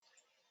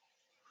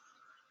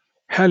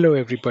Hello,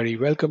 everybody.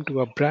 Welcome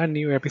to a brand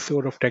new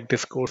episode of Tech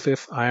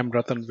Discourses. I am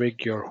Ratan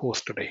Vig, your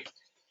host today.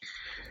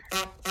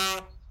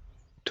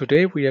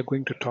 Today, we are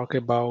going to talk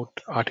about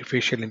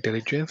artificial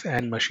intelligence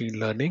and machine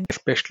learning,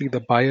 especially the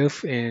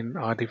bias in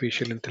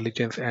artificial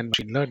intelligence and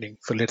machine learning.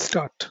 So, let's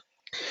start.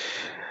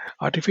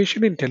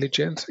 Artificial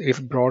intelligence is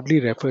broadly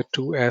referred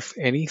to as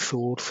any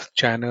source,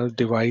 channel,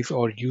 device,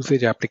 or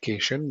usage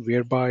application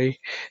whereby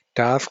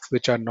tasks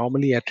which are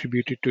normally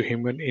attributed to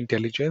human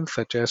intelligence,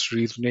 such as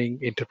reasoning,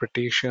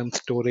 interpretation,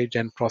 storage,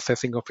 and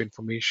processing of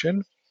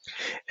information,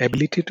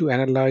 ability to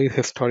analyze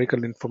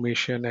historical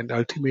information and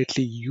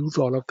ultimately use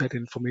all of that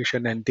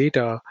information and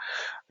data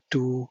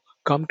to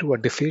come to a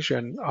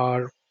decision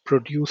are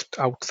produced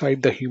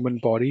outside the human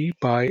body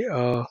by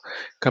a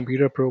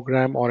computer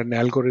program or an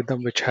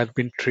algorithm which has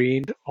been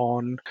trained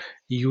on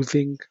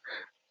using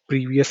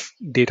previous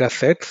data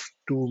sets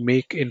to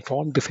make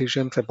informed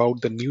decisions about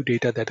the new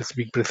data that is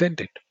being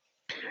presented.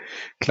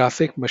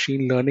 Classic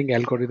machine learning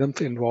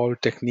algorithms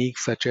involve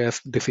techniques such as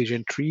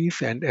decision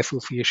trees and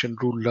association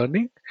rule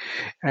learning,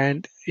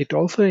 and it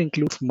also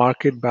includes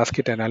market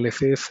basket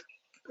analysis,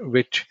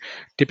 which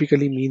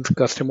typically means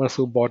customers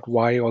who bought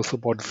Y also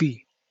bought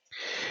Z.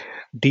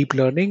 Deep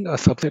learning, a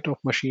subset of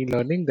machine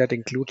learning that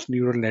includes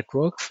neural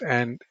networks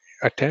and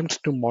attempts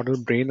to model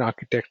brain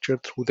architecture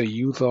through the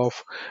use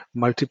of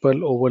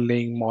multiple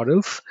overlaying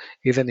models,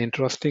 is an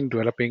interesting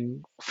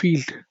developing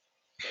field.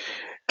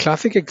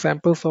 Classic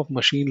examples of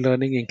machine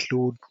learning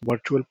include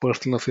virtual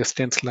personal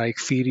assistants like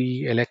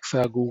Siri,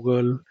 Alexa,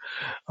 Google,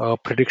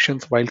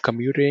 predictions while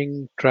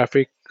commuting,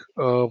 traffic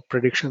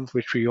predictions,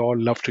 which we all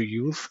love to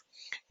use,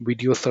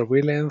 video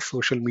surveillance,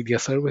 social media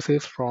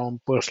services from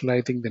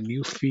personalizing the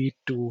newsfeed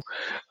to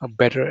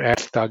better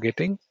ads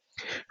targeting,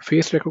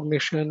 face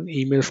recognition,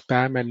 email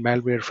spam and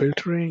malware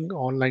filtering,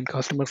 online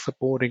customer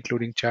support,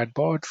 including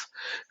chatbots,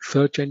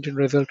 search engine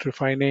result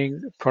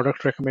refining,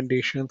 product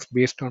recommendations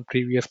based on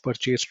previous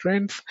purchase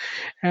trends,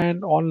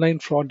 and online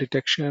fraud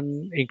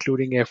detection,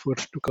 including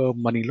efforts to curb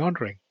money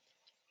laundering.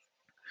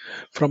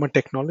 From a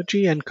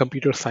technology and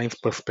computer science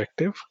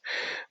perspective,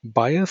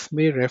 bias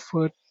may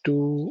refer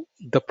to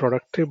the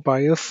productive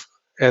bias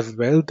as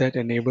well that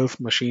enables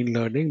machine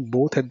learning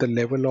both at the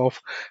level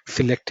of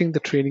selecting the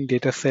training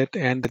data set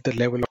and at the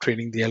level of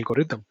training the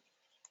algorithm.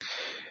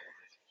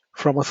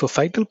 From a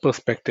societal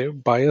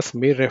perspective, bias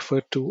may refer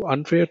to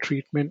unfair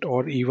treatment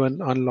or even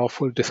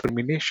unlawful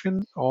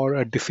discrimination or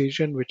a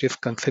decision which is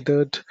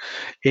considered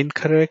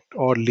incorrect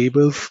or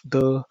labels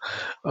the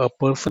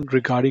person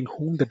regarding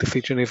whom the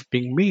decision is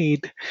being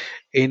made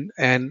in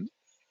an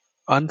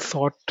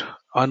unsought,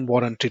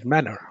 unwarranted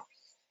manner.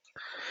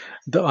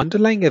 The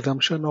underlying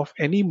assumption of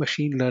any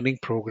machine learning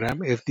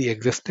program is the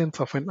existence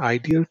of an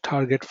ideal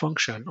target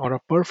function or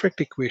a perfect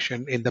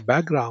equation in the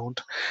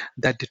background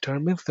that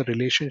determines the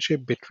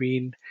relationship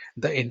between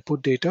the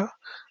input data,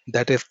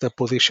 that is the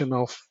position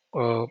of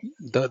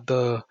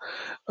the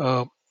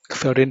uh,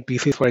 certain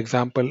pieces, for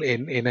example,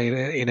 in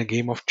a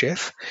game of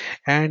chess,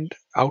 and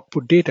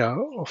output data,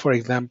 for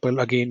example,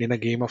 again in a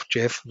game of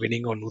chess,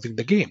 winning or losing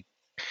the game.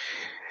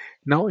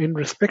 Now, in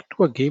respect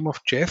to a game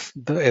of chess,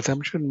 the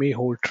assumption may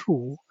hold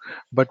true,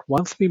 but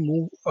once we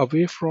move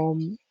away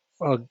from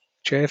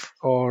chess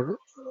or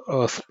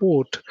a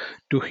sport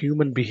to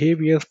human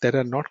behaviors that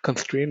are not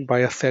constrained by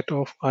a set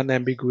of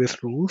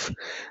unambiguous rules,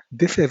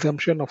 this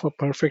assumption of a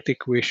perfect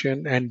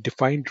equation and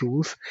defined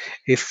rules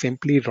is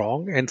simply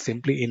wrong and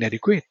simply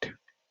inadequate.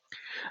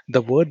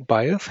 The word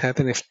bias has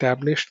an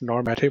established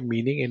normative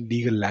meaning in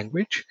legal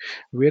language,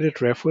 where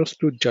it refers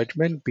to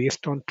judgment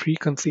based on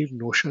preconceived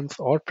notions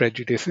or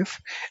prejudices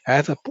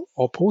as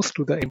opposed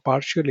to the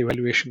impartial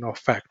evaluation of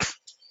facts.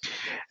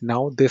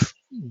 Now, this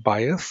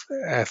bias,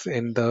 as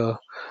in the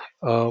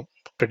uh,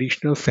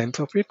 traditional sense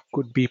of it,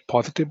 could be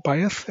positive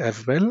bias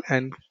as well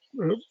and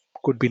uh,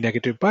 could be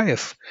negative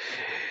bias.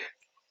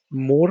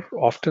 More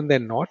often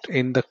than not,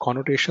 in the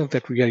connotations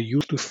that we are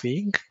used to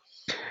seeing,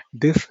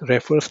 this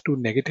refers to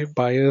negative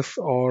bias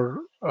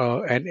or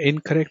an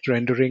incorrect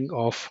rendering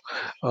of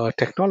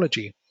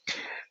technology.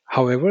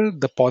 However,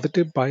 the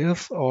positive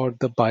bias or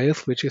the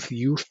bias which is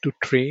used to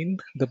train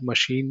the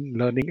machine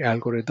learning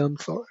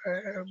algorithms,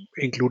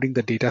 including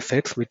the data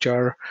sets which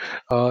are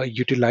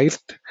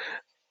utilized,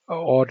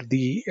 or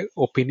the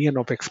opinion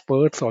of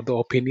experts or the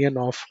opinion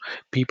of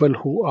people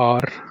who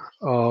are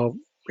uh,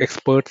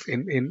 experts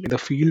in the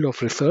field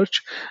of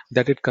research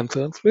that it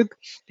concerns with,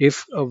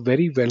 is a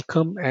very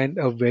welcome and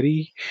a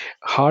very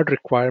hard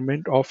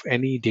requirement of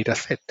any data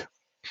set.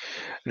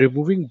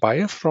 Removing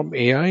bias from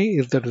AI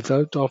is the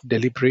result of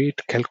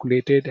deliberate,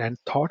 calculated, and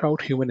thought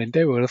out human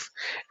endeavors,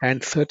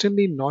 and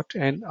certainly not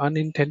an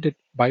unintended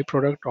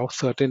byproduct of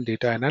certain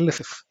data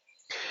analysis.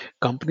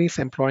 Companies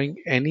employing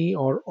any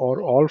or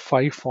all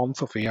five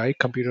forms of AI,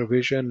 computer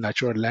vision,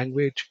 natural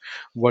language,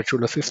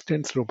 virtual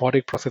assistants,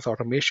 robotic process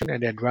automation,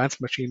 and advanced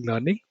machine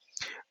learning,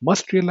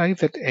 must realize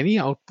that any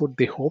output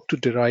they hope to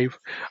derive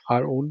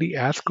are only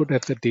as good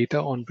as the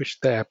data on which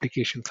the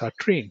applications are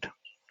trained.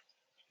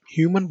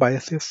 Human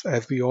biases,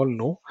 as we all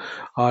know,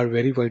 are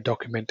very well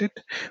documented,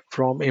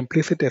 from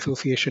implicit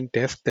association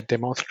tests that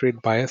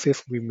demonstrate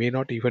biases we may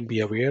not even be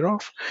aware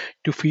of,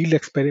 to field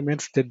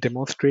experiments that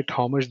demonstrate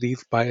how much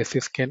these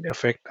biases can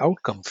affect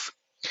outcomes.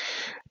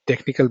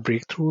 Technical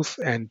breakthroughs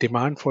and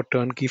demand for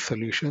turnkey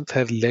solutions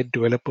has led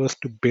developers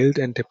to build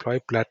and deploy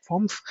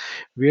platforms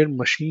where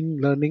machine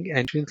learning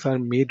engines are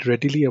made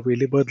readily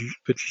available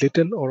with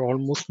little or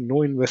almost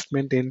no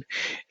investment in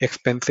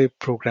expensive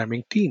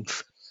programming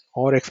teams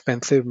or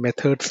expensive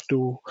methods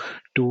to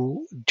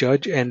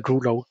judge and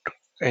rule out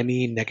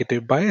any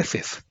negative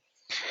biases.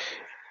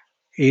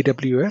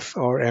 AWS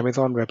or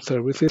Amazon Web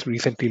Services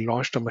recently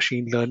launched a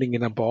machine learning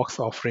in a box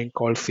offering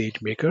called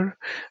SageMaker,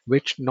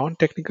 which non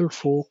technical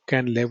folk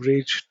can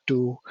leverage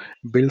to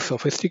build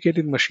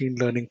sophisticated machine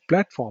learning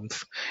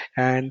platforms.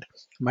 And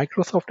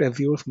Microsoft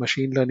Azure's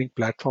machine learning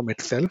platform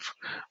itself,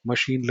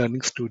 Machine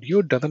Learning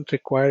Studio, doesn't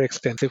require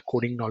extensive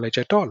coding knowledge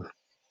at all.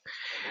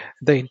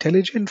 The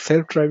intelligent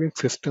self driving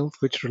systems,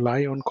 which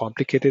rely on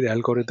complicated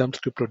algorithms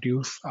to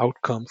produce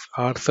outcomes,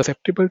 are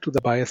susceptible to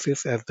the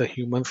biases as the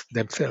humans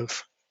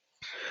themselves.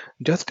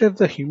 Just as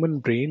the human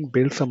brain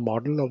builds a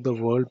model of the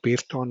world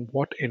based on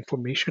what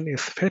information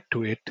is fed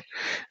to it,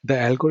 the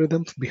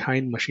algorithms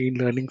behind machine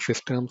learning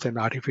systems and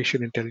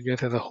artificial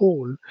intelligence as a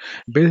whole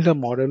build a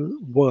model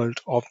world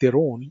of their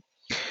own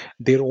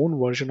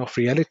version of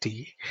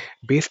reality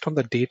based on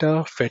the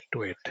data fed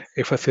to it.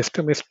 If a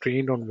system is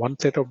trained on one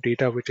set of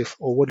data which is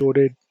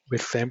overloaded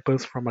with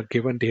samples from a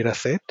given data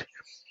set,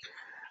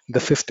 the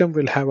system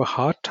will have a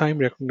hard time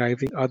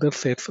recognizing other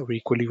sets of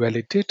equally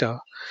valid data,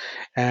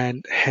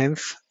 and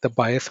hence the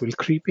bias will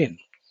creep in.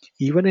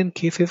 Even in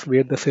cases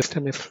where the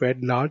system is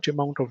fed large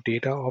amount of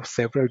data of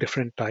several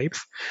different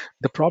types,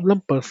 the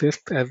problem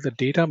persists as the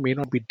data may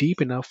not be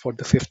deep enough for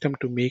the system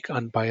to make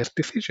unbiased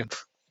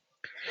decisions.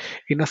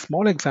 In a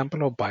small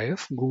example of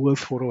bias, Google's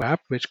Photo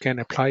app, which can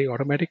apply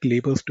automatic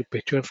labels to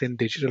pictures in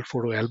digital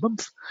photo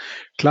albums,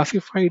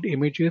 classified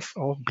images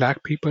of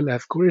black people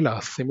as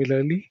gorillas.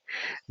 Similarly,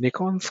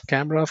 Nikon's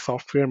camera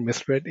software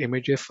misread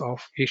images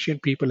of Asian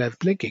people as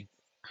blinking.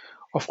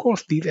 Of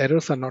course, these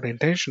errors are not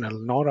intentional,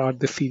 nor are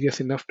they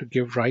serious enough to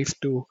give rise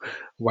to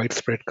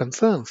widespread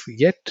concerns.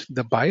 Yet,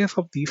 the bias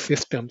of these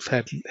systems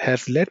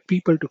has led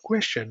people to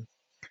question,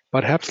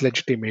 perhaps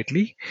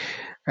legitimately,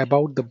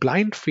 about the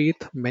blind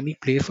faith many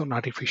place on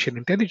artificial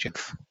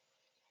intelligence.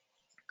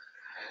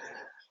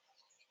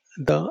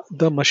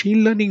 The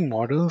machine learning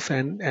models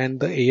and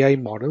the AI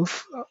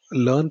models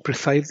learn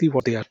precisely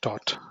what they are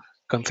taught.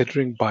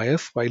 Considering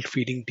bias while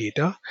feeding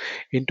data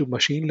into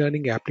machine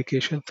learning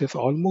applications is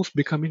almost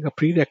becoming a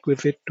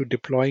prerequisite to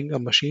deploying a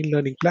machine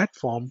learning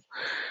platform,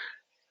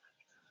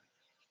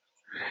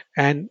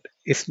 and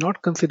is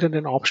not considered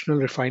an optional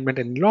refinement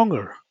any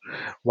longer.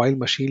 While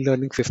machine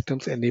learning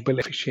systems enable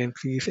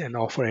efficiencies and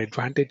offer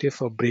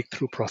advantages of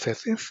breakthrough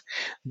processes,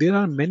 there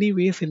are many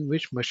ways in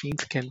which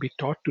machines can be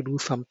taught to do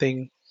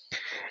something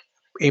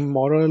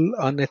immoral,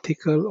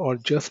 unethical, or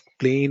just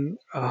plain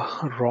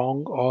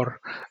wrong or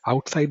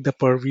outside the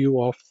purview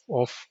of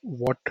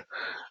what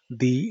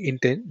the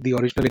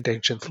original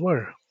intentions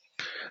were.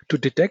 To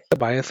detect the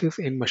biases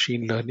in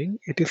machine learning,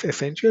 it is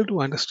essential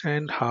to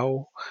understand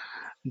how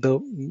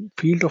the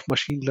field of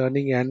machine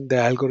learning and the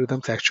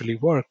algorithms actually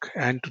work,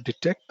 and to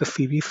detect the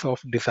series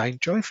of design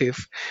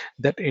choices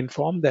that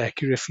inform the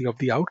accuracy of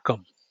the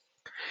outcome.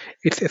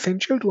 It's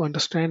essential to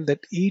understand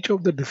that each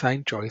of the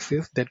design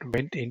choices that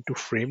went into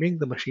framing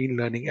the machine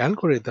learning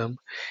algorithm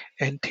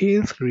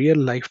entails real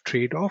life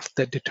trade offs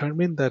that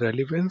determine the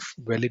relevance,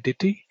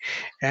 validity,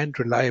 and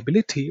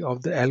reliability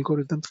of the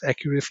algorithm's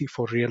accuracy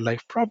for real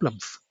life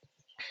problems.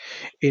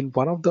 In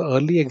one of the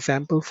early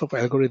examples of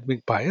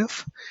algorithmic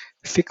bias,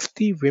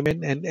 60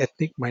 women and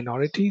ethnic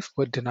minorities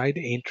were denied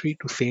entry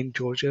to St.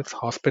 George's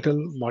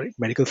Hospital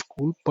Medical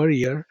School per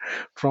year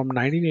from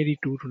 1982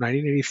 to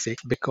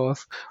 1986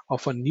 because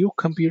of a new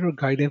computer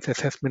guidance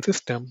assessment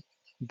system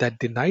that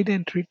denied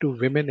entry to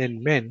women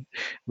and men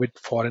with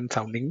foreign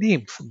sounding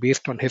names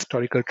based on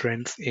historical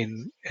trends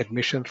in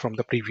admissions from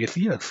the previous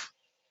years.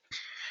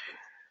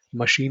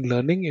 Machine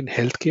learning in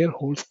healthcare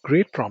holds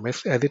great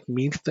promise as it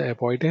means the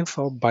avoidance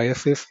of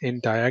biases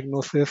in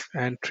diagnosis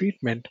and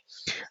treatment,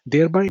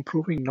 thereby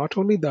improving not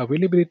only the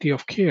availability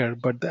of care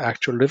but the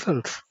actual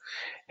results.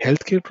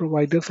 Healthcare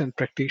providers and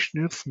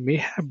practitioners may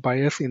have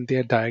bias in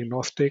their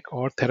diagnostic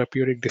or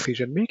therapeutic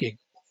decision making.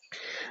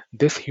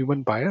 This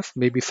human bias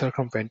may be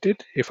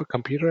circumvented if a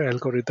computer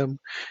algorithm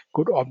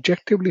could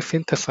objectively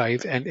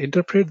synthesize and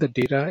interpret the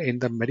data in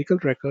the medical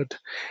record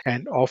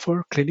and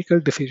offer clinical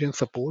decision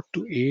support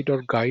to aid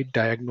or guide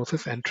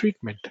diagnosis and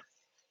treatment.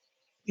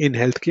 In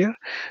healthcare,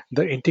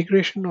 the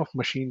integration of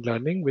machine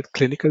learning with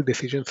clinical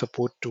decision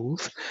support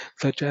tools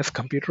such as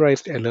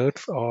computerized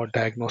alerts or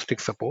diagnostic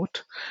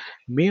support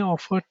may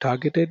offer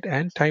targeted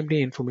and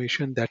timely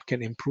information that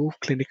can improve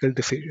clinical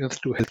decisions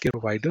to healthcare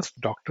providers,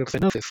 doctors,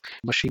 and nurses.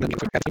 Machine learning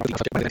as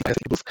subject matter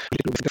experts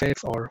related to business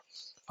effects or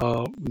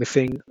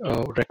missing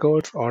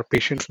records, or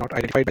patients not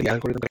identified by the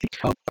algorithm correctly,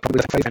 problem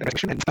with size and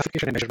recognition and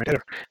classification and measurement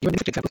error. Even in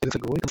such examples, there is a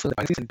growing concern that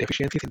biases and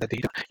deficiencies in the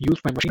data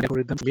used by machine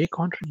algorithms may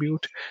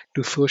contribute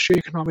to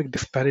socioeconomic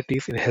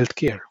disparities in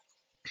healthcare.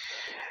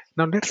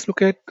 Now let's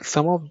look at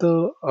some of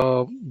the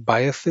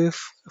biases,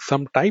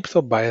 some types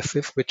of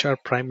biases which are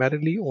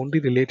primarily only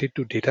related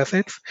to data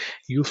sets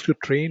used to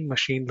train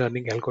machine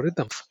learning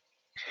algorithms.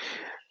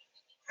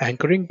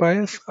 Anchoring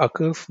bias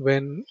occurs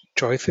when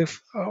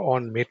choices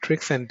on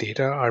metrics and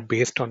data are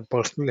based on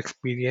personal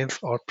experience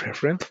or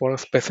preference for a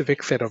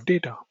specific set of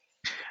data.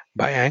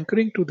 By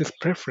anchoring to this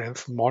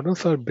preference,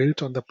 models are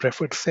built on the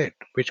preferred set,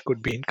 which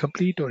could be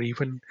incomplete or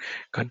even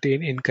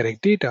contain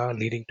incorrect data,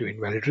 leading to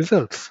invalid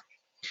results.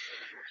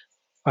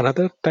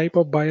 Another type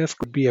of bias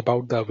could be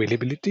about the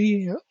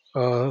availability,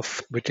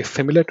 which is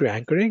similar to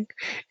anchoring,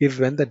 is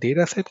when the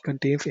dataset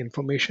contains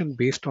information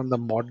based on the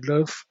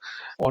modelers,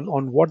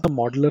 on what the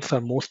modelers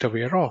are most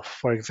aware of.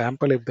 For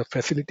example, if the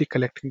facility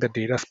collecting the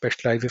data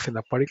specializes in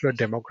a particular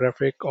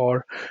demographic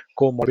or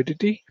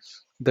comorbidity,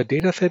 the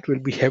dataset will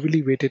be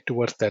heavily weighted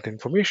towards that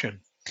information.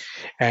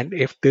 And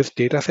if this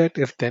dataset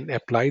is then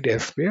applied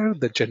elsewhere,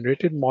 the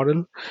generated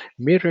model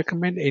may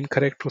recommend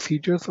incorrect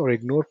procedures or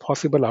ignore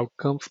possible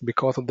outcomes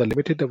because of the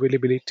limited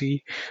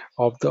availability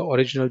of the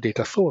original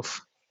data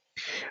source.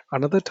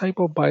 Another type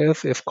of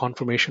bias is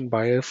confirmation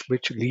bias,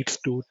 which leads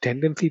to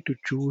tendency to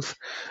choose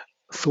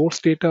source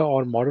data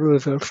or model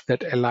results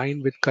that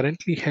align with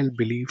currently held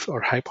beliefs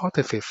or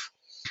hypotheses.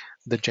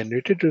 The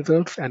generated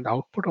results and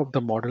output of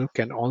the model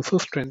can also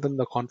strengthen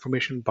the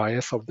confirmation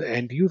bias of the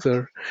end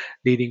user,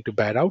 leading to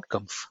bad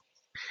outcomes.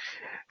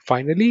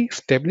 Finally,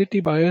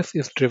 stability bias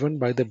is driven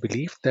by the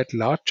belief that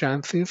large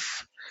changes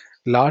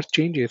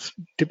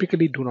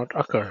typically do not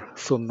occur,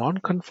 so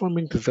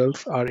non-conforming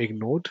results are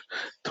ignored,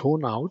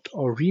 thrown out,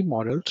 or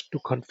remodeled to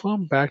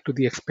conform back to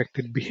the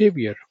expected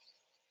behavior.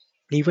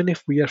 Even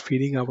if we are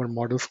feeding our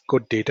models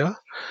good data,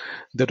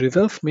 the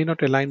results may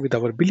not align with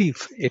our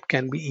beliefs. It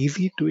can be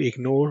easy to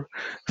ignore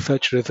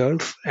such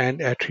results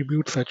and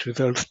attribute such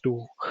results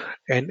to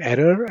an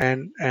error,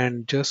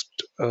 and just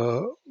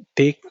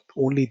take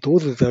only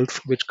those results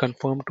which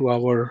conform to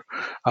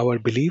our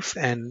beliefs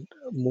and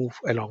move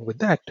along with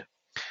that.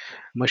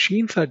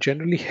 Machines are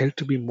generally held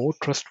to be more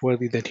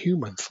trustworthy than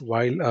humans.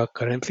 While a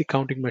currency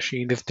counting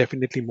machine is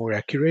definitely more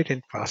accurate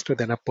and faster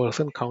than a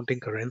person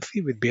counting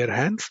currency with bare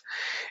hands,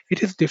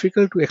 it is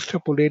difficult to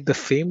extrapolate the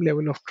same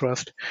level of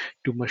trust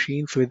to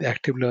machines with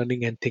active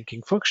learning and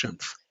thinking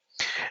functions.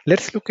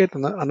 Let's look at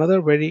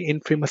another very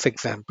infamous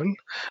example,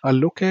 a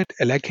look at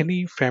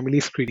Allegheny family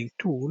screening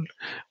tool,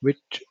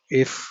 which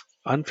is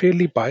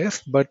unfairly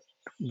biased but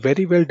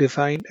very well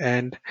designed,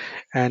 and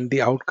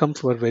the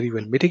outcomes were very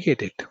well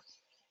mitigated.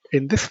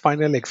 In this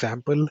final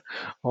example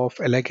of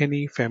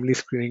Allegheny family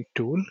screening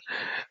tool,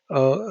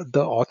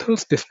 the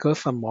authors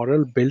discuss a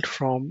model built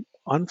from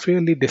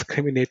unfairly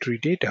discriminatory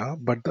data,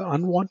 but the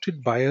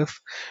unwanted bias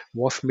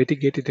was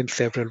mitigated in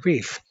several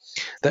ways.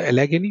 The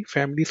Allegheny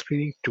family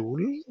screening tool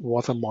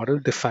was a model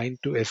designed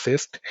to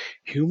assist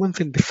humans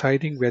in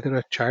deciding whether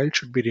a child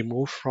should be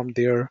removed from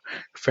their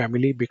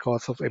family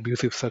because of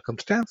abusive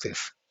circumstances.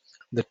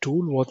 The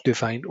tool was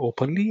designed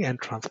openly and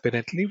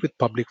transparently with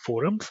public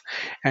forums,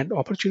 and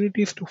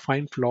opportunities to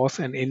find flaws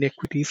and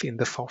inequities in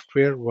the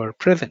software were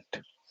present.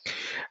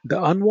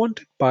 The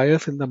unwanted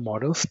bias in the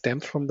model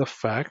stems from the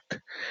fact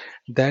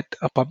that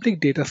a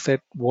public data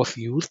set was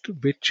used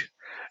which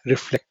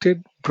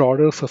reflected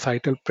broader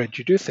societal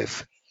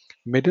prejudices.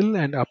 Middle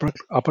and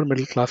upper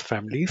middle class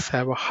families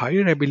have a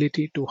higher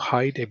ability to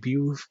hide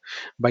abuse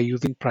by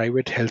using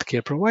private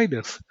healthcare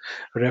providers.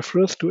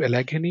 Referrals to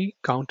Allegheny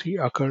County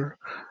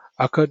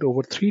occurred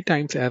over 3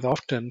 times as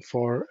often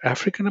for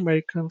African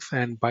Americans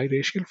and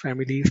biracial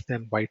families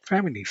than white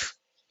families.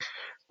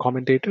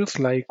 Commentators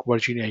like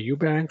Virginia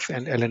Eubanks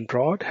and Ellen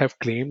Broad have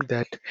claimed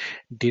that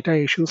data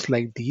issues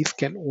like these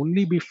can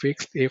only be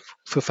fixed if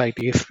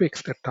society is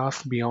fixed, a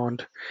task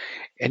beyond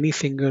any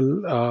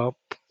single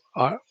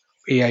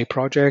AI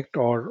project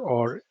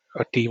or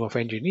a team of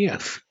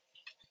engineers.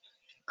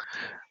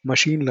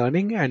 Machine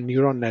learning and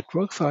neural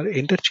networks are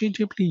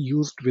interchangeably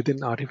used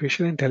within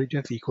artificial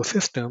intelligence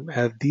ecosystem,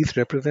 as these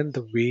represent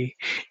the way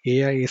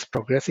AI is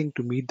progressing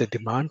to meet the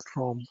demands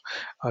from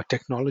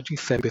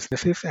technology-savvy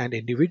businesses and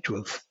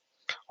individuals.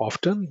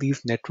 Often,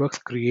 these networks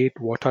create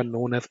what are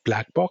known as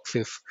black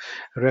boxes,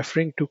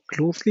 referring to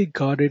closely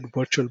guarded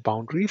virtual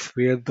boundaries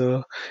where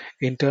the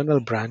internal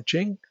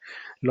branching,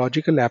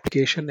 logical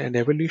application, and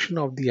evolution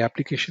of the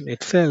application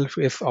itself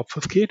is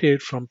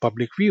obfuscated from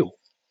public view.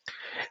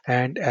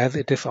 And as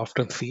it is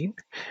often seen,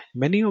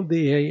 many of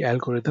the AI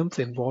algorithms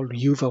involve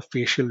use of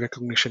facial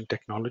recognition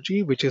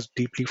technology, which is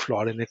deeply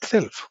flawed in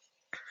itself.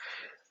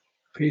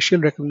 Facial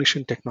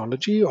recognition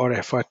technology, or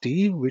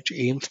FRT, which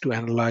aims to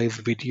analyze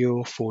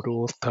video,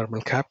 photos,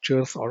 thermal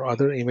captures, or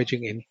other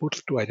imaging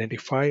inputs to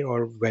identify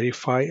or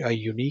verify a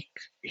unique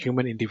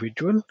human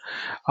individual,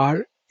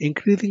 are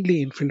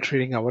increasingly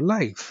infiltrating our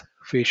lives.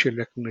 Facial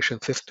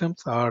recognition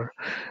systems are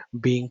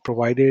being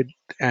provided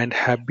and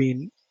have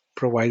been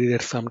provided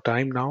at some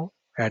time now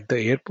at the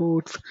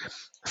airports,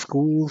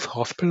 schools,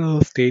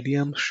 hospitals,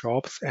 stadiums,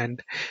 shops,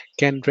 and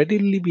can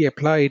readily be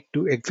applied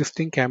to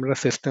existing camera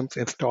systems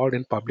installed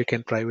in public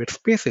and private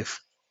spaces.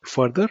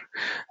 Further,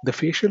 the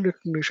facial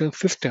recognition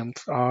systems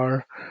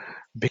are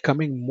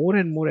becoming more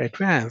and more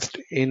advanced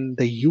in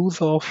the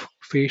use of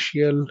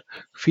facial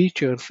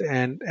features,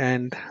 and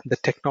the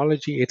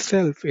technology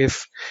itself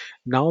is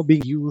now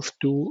being used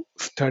to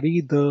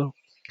study the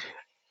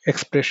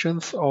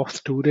expressions of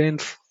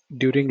students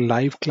during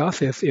live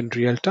classes in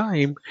real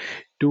time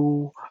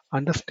to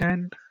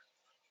understand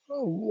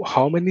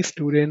how many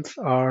students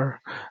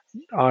are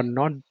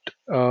not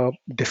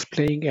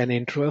displaying an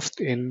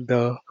interest in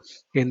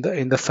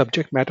the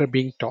subject matter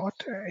being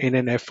taught in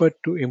an effort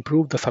to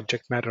improve the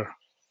subject matter.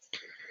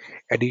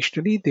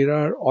 Additionally, there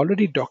are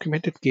already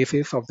documented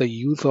cases of the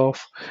use of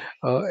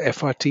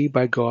FRT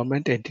by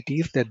government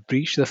entities that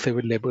breach the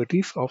civil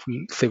liberties of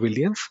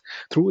civilians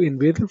through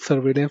invasive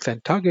surveillance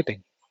and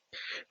targeting.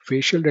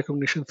 Facial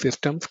recognition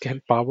systems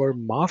can power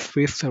mass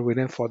face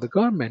surveillance for the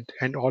government,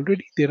 and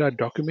already there are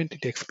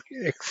documented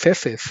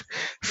excesses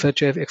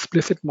such as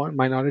explicit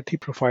minority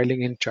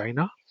profiling in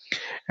China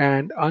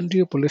and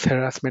undue police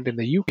harassment in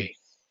the UK.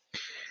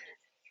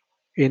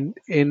 In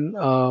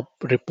a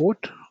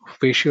report,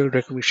 Facial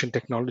Recognition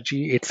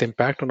Technology, Its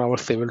Impact on Our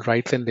Civil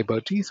Rights and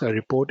Liberties, a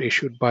report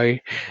issued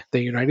by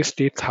the United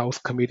States House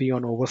Committee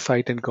on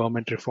Oversight and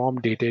Government Reform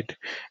dated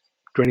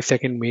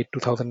 22nd May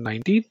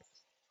 2019,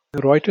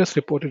 Reuters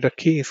reported a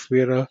case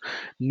where a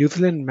New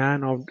Zealand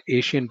man of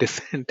Asian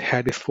descent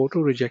had his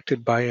photo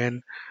rejected by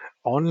an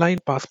online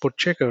passport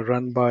checker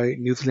run by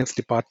New Zealand's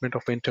Department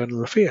of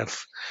Internal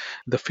Affairs.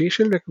 The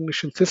facial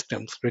recognition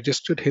systems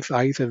registered his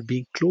eyes as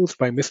being closed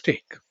by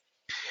mistake.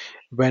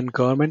 When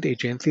government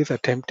agencies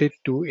attempted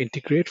to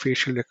integrate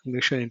facial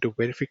recognition into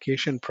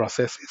verification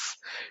processes,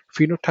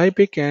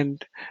 phenotypic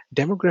and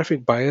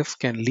demographic bias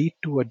can lead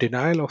to a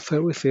denial of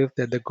services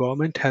that the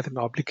government has an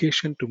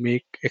obligation to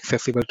make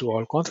accessible to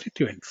all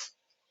constituents.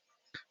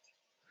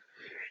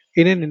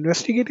 In an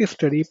investigative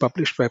study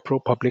published by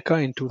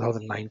ProPublica in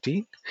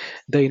 2019,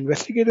 the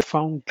investigators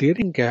found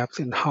glaring gaps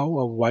in how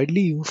a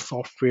widely used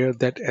software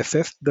that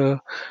assessed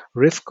the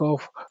risk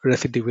of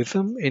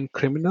recidivism in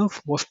criminals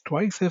was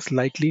twice as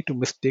likely to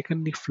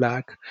mistakenly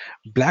flag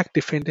black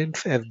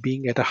defendants as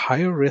being at a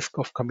higher risk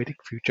of committing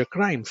future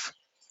crimes.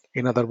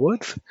 In other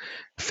words,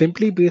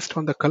 simply based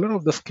on the color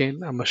of the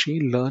skin, a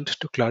machine learned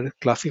to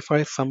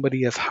classify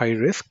somebody as high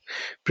risk,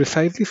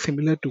 precisely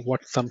similar to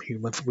what some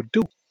humans would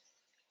do.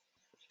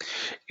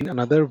 In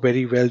another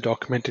very well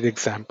documented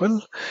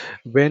example,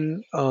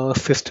 when a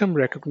system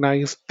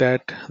recognized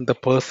that the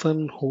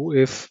person who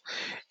is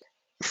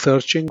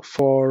searching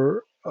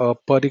for a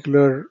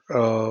particular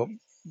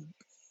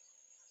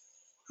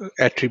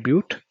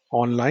attribute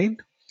online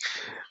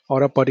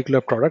or a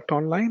particular product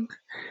online,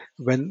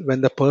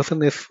 when the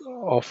person is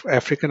of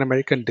African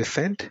American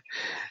descent,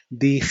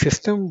 the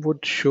system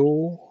would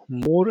show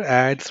more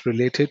ads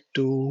related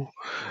to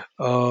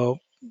uh,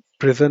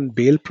 prison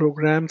bail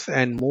programs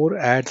and more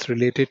ads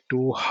related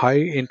to high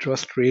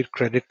interest rate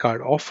credit card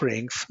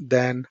offerings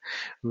than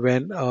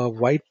when a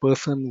white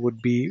person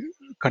would be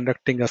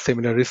conducting a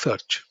similar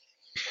research.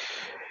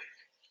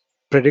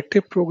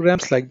 Predictive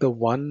programs like the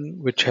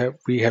one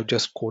we have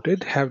just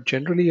quoted have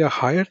generally a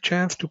higher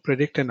chance to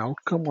predict an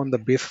outcome on the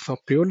basis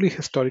of purely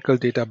historical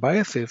data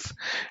biases,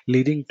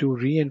 leading to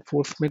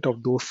reinforcement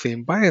of those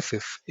same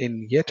biases.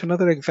 In yet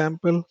another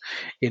example,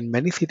 in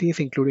many cities,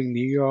 including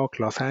New York,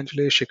 Los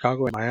Angeles,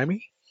 Chicago, and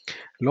Miami,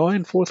 law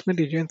enforcement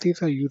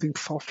agencies are using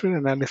software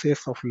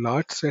analysis of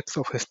large sets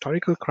of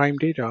historical crime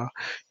data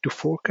to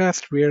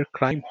forecast where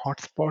crime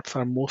hotspots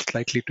are most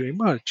likely to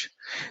emerge.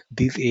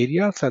 These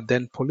areas are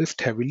then policed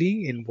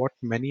heavily in what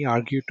many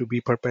argue to be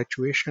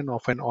perpetuation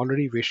of an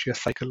already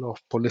vicious cycle of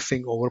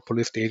policing over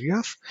policed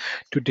areas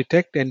to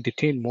detect and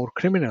detain more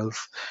criminals,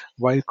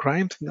 while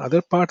crimes in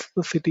other parts of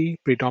the city,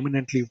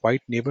 predominantly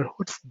white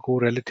neighborhoods, go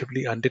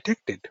relatively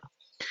undetected.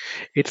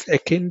 It's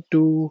akin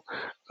to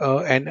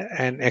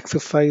an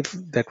exercise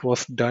that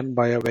was done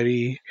by a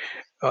very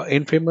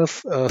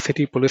infamous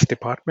city police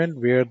department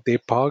where they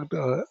parked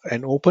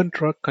an open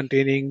truck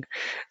containing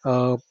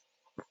the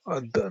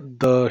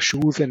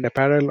shoes and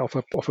apparel of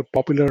a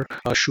popular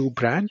shoe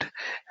brand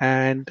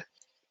and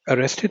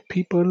arrested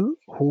people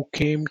who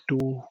came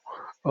to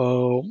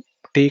uh,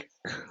 take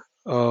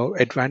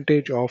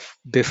advantage of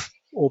this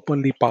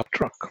openly parked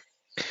truck.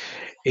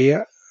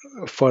 AI,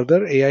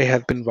 Further, AI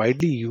has been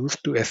widely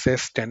used to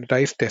assess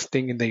standardized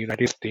testing in the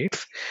United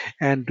States,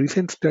 and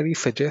recent studies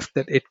suggest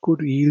that it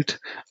could yield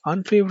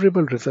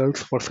unfavorable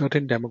results for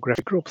certain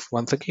demographic groups.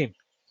 Once again,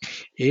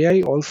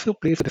 AI also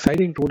plays a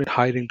deciding role in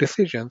hiring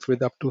decisions,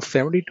 with up to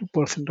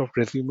 72% of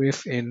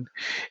resumes in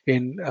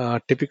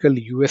typical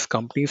US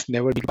companies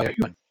never reviewed by a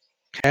human.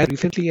 As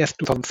recently as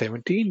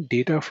 2017,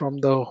 data from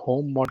the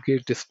Home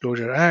Mortgage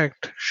Disclosure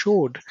Act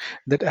showed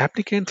that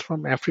applicants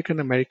from African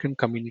American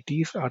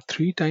communities are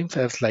three times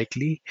as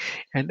likely,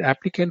 and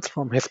applicants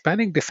from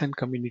Hispanic descent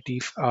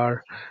communities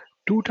are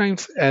two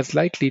times as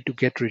likely to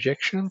get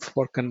rejections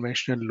for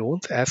conventional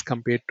loans as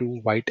compared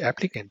to white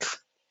applicants.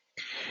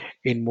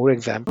 In more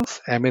examples,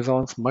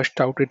 Amazon's much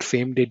touted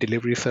same day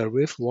delivery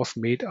service was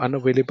made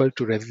unavailable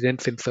to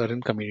residents in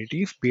certain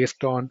communities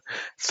based on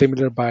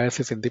similar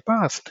biases in the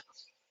past.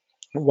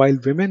 While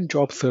women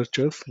job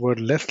searchers were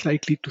less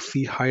likely to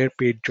see higher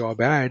paid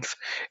job ads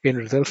in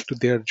results to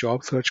their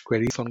job search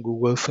queries on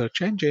Google's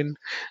search engine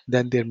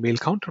than their male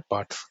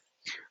counterparts.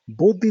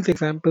 Both these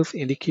examples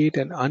indicate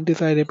an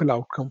undesirable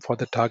outcome for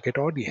the target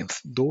audience,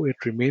 though it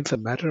remains a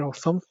matter of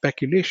some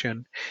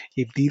speculation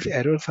if these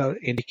errors are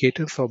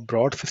indicators of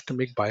broad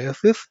systemic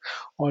biases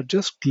or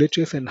just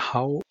glitches in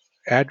how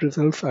ad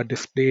results are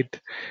displayed,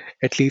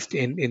 at least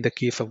in the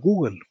case of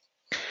Google.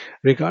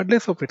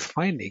 Regardless of its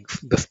findings,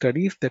 the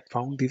studies that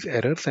found these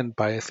errors and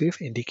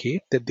biases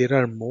indicate that there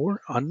are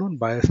more unknown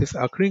biases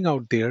occurring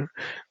out there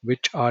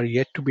which are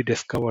yet to be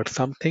discovered.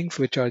 Some things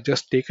which are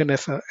just taken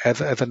as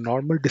a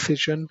normal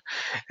decision,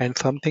 and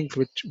some things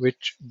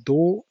which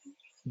though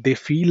they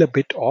feel a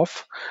bit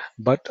off,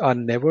 but are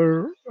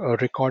never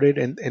recorded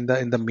in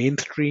the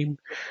mainstream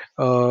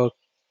uh,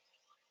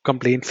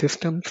 complaint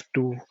systems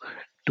to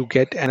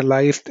get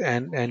analyzed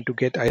and to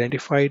get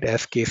identified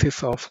as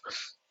cases of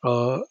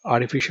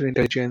artificial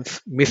intelligence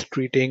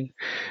mistreating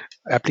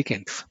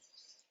applicants.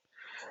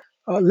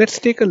 Let's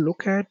take a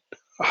look at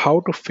how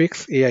to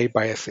fix AI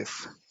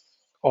biases,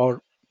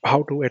 or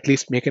how to at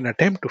least make an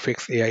attempt to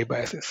fix AI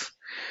biases.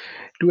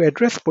 To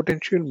address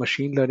potential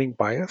machine learning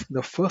bias,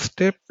 the first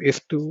step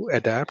is to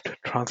adapt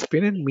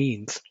transparent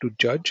means to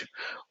judge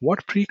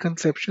what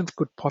preconceptions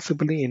could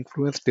possibly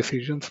influence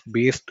decisions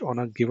based on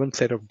a given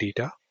set of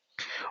data,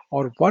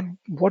 or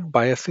what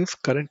biases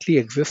currently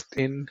exist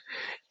in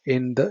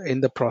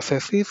the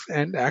processes,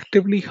 and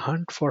actively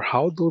hunt for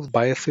how those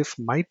biases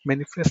might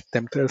manifest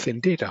themselves in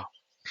data.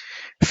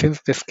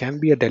 Since this can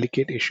be a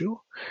delicate issue,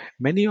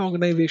 many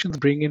organizations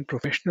bring in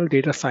professional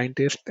data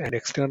scientists and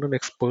external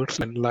experts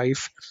to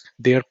analyze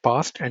their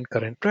past and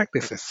current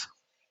practices.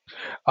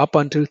 Up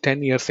until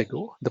 10 years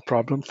ago, the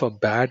problems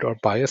of bad or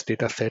biased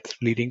data sets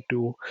leading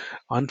to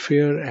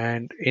unfair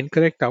and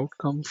incorrect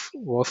outcomes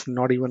was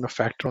not even a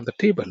factor on the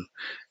table.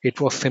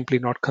 It was simply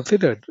not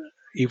considered,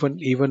 even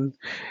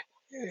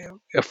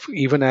if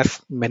even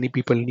as many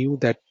people knew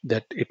that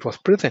it was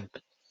present.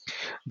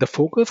 The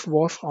focus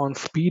was on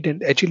speed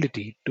and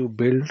agility to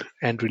build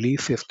and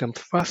release systems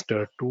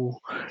faster, to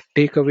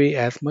take away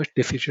as much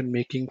decision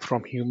making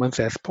from humans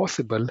as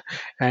possible,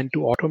 and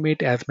to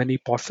automate as many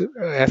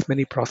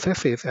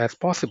processes as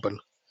possible.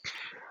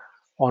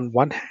 On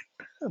one hand,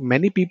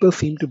 many people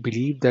seem to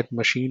believe that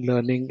machine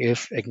learning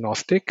is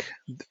agnostic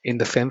in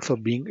the sense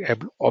of being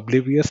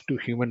oblivious to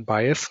human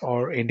bias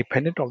or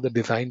independent of the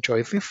design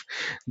choices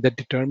that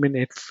determine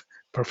its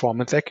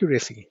performance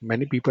accuracy.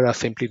 Many people are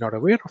simply not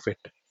aware of it.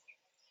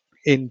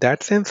 In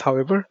that sense,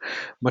 however,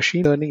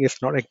 machine learning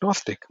is not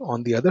agnostic.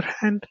 On the other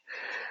hand,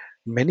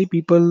 many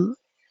people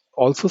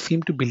also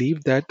seem to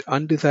believe that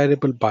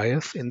undesirable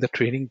bias in the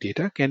training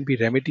data can be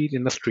remedied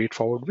in a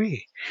straightforward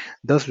way,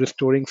 thus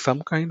restoring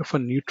some kind of a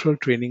neutral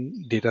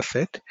training data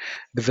set,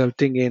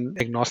 resulting in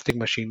agnostic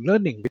machine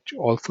learning, which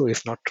also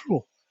is not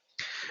true.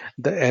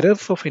 The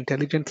errors of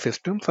intelligent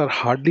systems are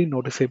hardly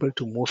noticeable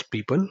to most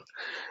people,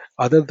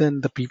 other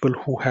than the people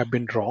who have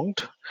been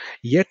wronged.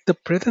 Yet the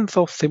presence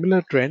of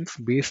similar trends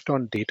based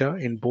on data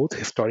in both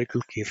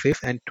historical cases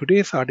and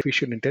today's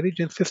artificial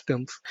intelligence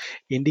systems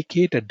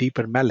indicate a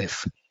deeper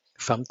malice,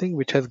 something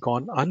which has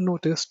gone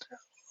unnoticed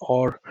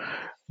or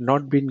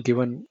not been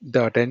given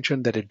the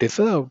attention that it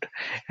deserved,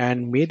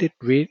 and made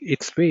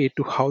its way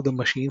to how the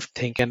machines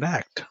think and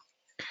act.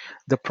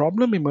 The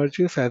problem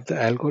emerges as the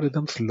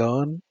algorithms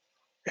learn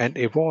and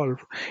evolve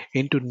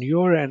into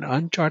newer and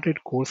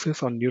uncharted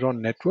courses on neural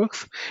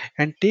networks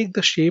and take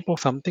the shape of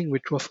something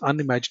which was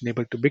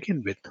unimaginable to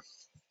begin with.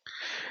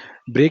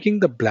 Breaking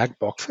the black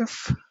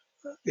boxes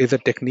is a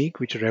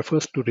technique which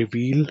refers to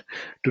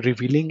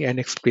revealing and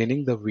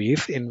explaining the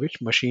ways in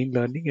which machine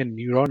learning and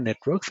neural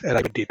networks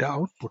arrive at data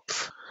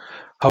outputs.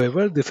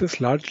 However, this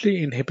is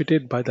largely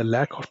inhibited by the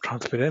lack of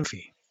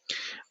transparency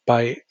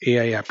by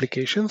AI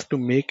applications to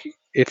make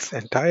its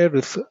entire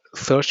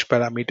search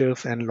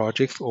parameters and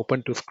logics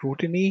open to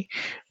scrutiny,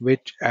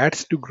 which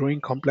adds to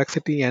growing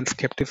complexity and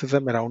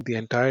skepticism around the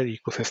entire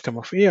ecosystem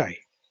of AI.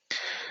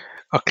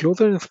 A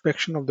closer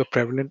inspection of the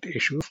prevalent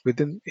issues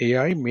within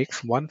AI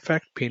makes one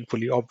fact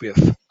painfully obvious.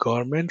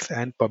 Governments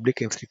and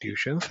public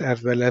institutions,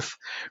 as well as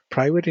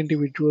private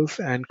individuals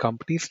and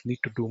companies, need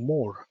to do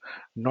more.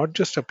 Not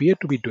just appear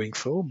to be doing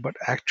so, but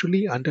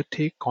actually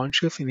undertake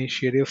conscious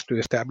initiatives to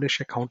establish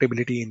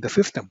accountability in the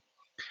system.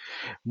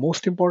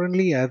 Most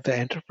importantly, as the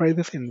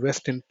enterprises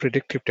invest in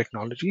predictive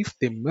technologies,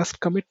 they must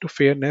commit to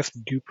fairness,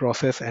 due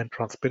process, and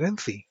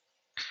transparency,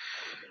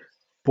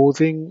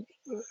 posing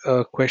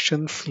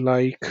questions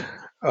like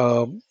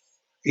um,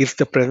 is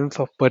the presence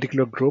of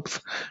particular groups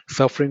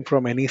suffering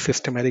from any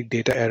systematic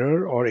data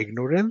error or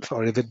ignorance,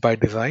 or is it by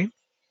design?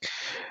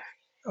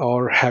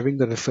 Or having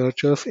the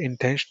researchers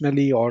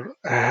intentionally, or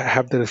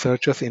have the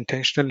researchers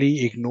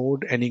intentionally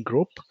ignored any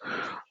group?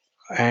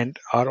 And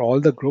are all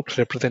the groups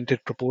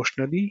represented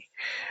proportionally?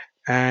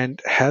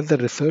 And has the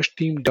research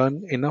team done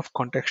enough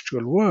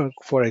contextual work,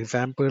 for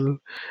example,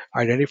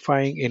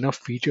 identifying enough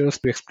features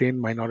to explain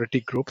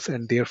minority groups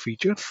and their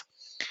features?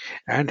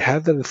 And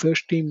has the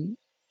research team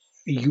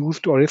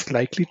used or is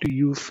likely to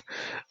use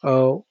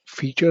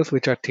features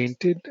which are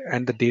tainted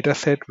and the data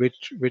set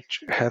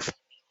which has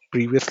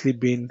previously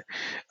been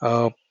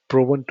uh,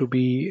 proven to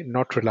be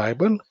not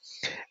reliable?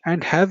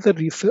 And has the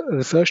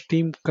research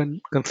team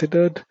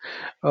considered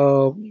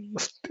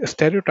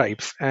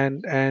stereotypes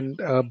and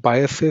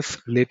biases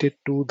related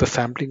to the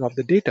sampling of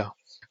the data?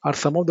 Are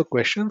some of the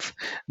questions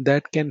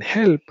that can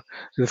help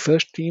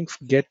research teams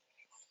get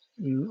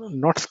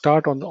not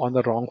start on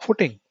the wrong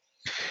footing.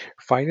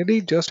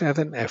 Finally, just as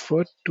an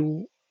effort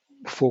to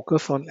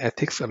focus on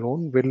ethics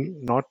alone will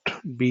not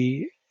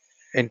be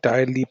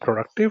entirely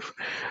productive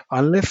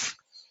unless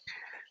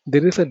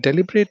there is a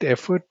deliberate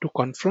effort to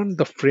confront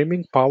the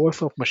framing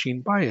powers of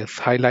machine bias,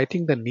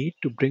 highlighting the need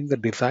to bring the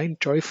design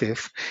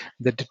choices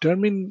that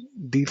determine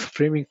these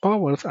framing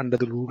powers under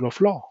the rule of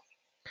law.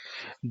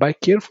 By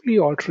carefully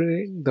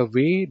altering the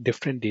way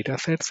different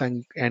datasets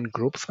and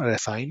groups are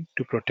assigned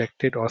to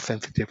protected or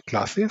sensitive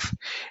classes,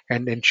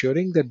 and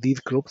ensuring that these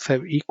groups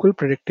have equal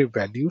predictive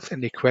values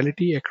and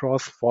equality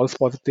across false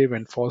positive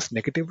and false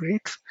negative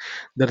rates,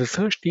 the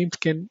research teams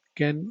can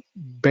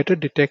better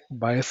detect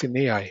bias in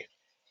AI.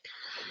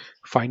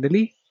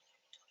 Finally,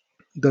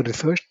 the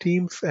research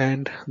teams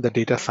and the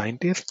data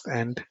scientists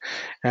and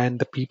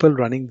the people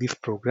running these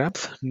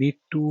programs need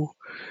to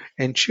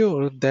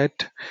ensure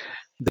that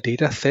the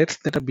data sets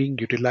that are being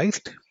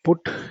utilized put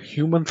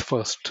humans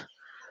first,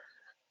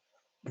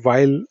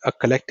 while a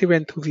collective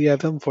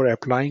enthusiasm for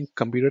applying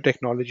computer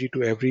technology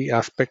to every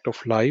aspect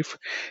of life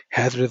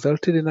has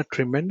resulted in a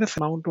tremendous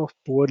amount of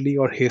poorly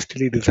or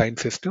hastily designed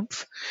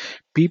systems.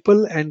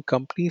 People and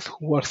companies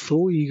who are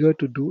so eager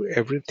to do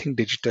everything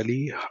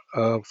digitally,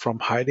 from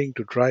hiring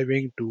to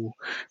driving to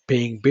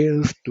paying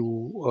bills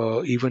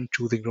to even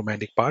choosing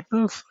romantic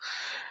partners,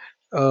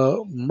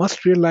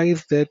 must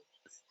realize that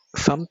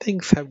some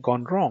things have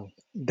gone wrong,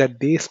 that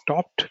they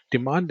stopped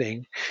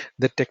demanding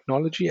that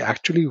technology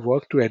actually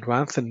work to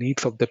advance the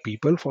needs of the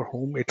people for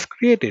whom it's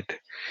created.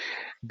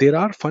 There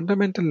are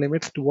fundamental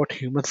limits to what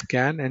humans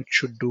can and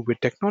should do with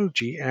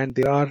technology, and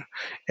there are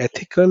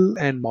ethical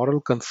and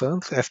moral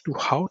concerns as to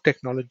how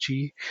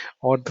technology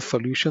or the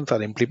solutions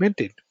are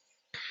implemented.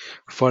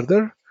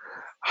 Further,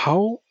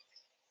 how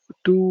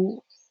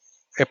to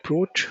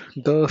approach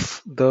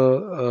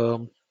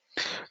the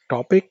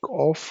topic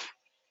of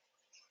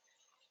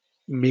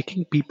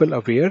making people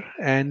aware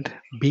and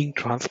being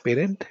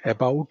transparent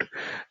about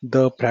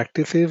the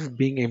practices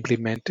being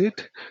implemented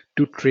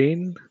to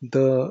train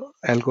the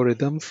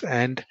algorithms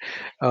and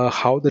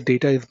how the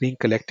data is being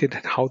collected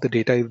and how the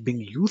data is being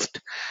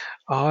used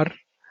are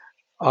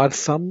are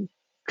some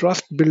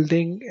trust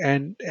building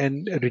and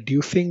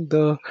reducing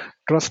the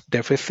trust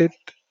deficit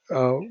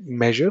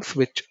measures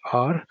which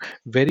are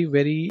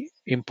very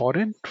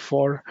important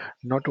for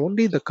not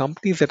only the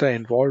companies that are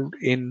involved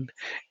in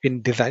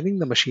designing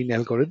the machine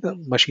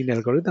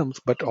algorithms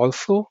but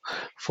also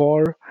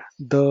for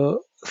the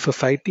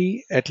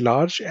society at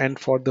large and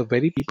for the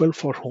very people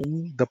for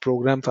whom the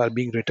programs are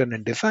being written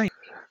and designed.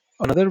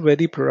 Another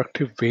very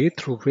productive way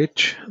through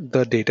which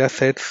the data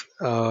sets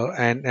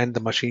and the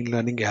machine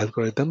learning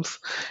algorithms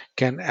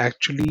can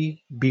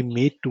actually be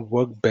made to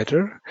work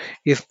better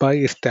is by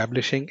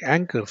establishing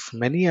anchors.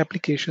 Many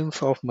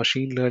applications of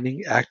machine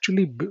learning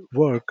actually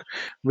work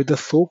with the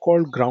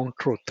so-called ground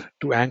truth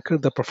to anchor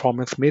the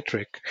performance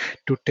metric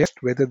to test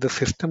whether the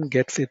system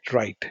gets it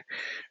right.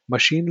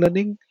 Machine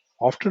learning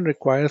often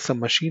requires a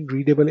machine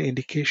readable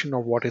indication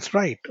of what is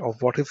right,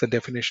 of what is the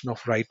definition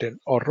of right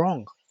or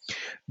wrong.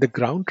 The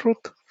ground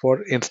truth,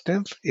 for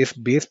instance, is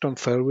based on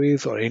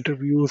surveys or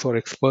interviews or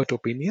expert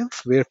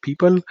opinions where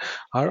people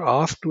are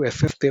asked to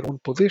assess their own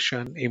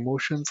position,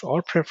 emotions,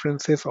 or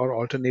preferences, or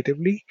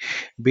alternatively,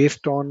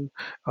 based on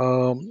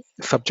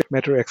subject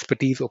matter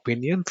expertise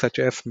opinions such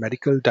as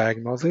medical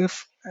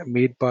diagnosis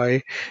made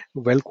by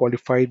well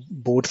qualified,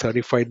 board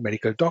certified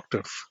medical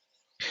doctors.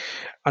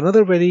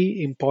 Another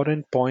very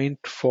important point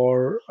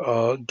for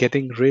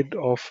getting rid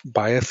of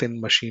bias in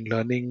machine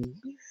learning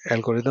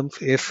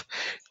algorithms is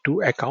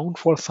to account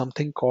for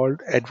something called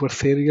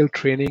adversarial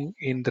training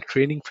in the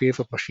training phase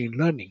of machine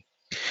learning.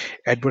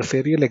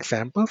 Adversarial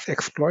examples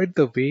exploit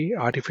the way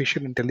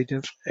artificial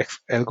intelligence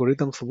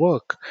algorithms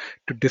work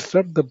to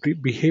disrupt the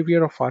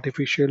behavior of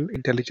artificial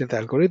intelligence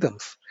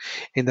algorithms.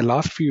 In the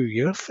last few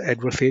years,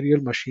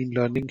 adversarial machine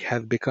learning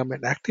has become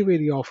an active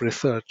area of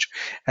research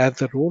as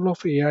the role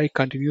of AI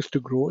continues to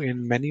grow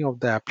in many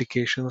of the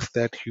applications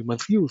that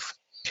humans use.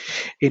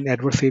 In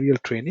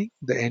adversarial training,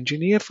 the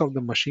engineers of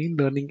the machine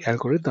learning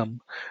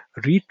algorithm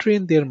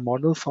retrain their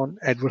models on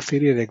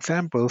adversarial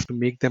examples to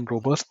make them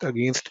robust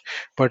against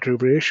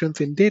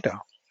perturbations in data.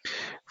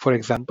 For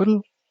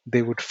example,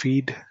 they would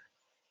feed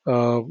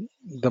uh,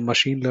 the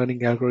machine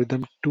learning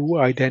algorithm two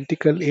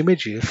identical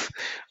images.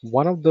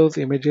 One of those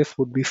images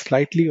would be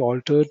slightly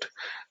altered,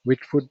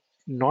 which would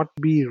not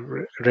be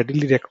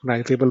readily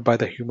recognizable by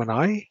the human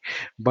eye,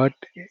 but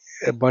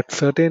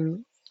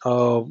certain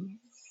uh,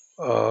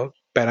 uh,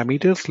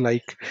 parameters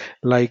like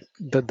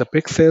the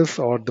pixels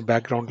or the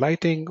background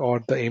lighting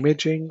or the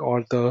imaging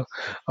or the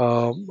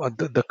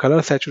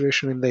color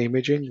saturation in the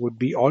imaging would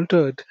be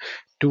altered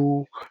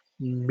to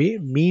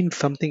mean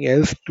something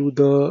else to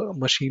the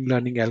machine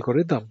learning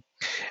algorithm.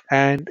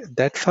 And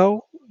that's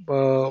how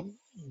uh,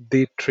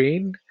 they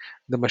train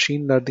the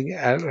machine learning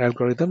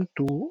algorithm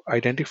to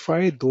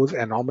identify those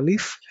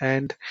anomalies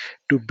and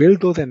to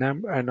build those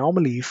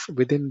anomalies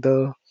within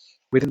the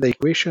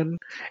equation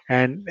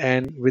and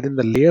within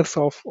the layers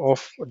of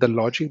the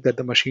logic that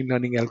the machine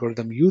learning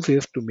algorithm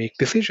uses to make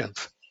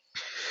decisions.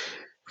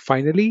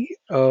 Finally,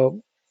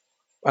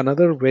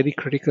 another very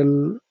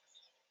critical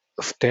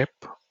step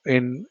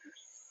in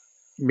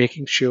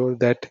making sure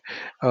that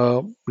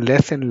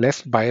less and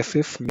less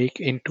biases make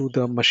into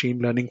the machine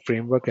learning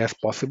framework as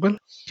possible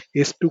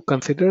is to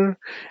consider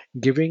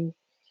giving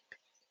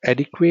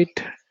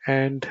adequate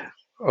and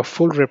a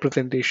full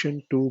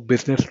representation to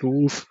business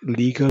rules,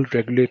 legal,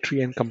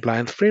 regulatory, and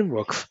compliance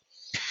frameworks,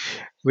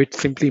 which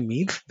simply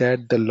means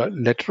that the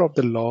letter of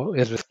the law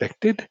is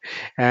respected,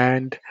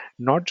 and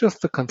not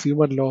just the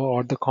consumer law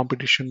or the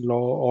competition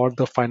law or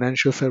the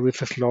financial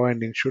services law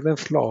and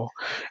insurance law,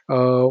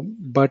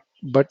 but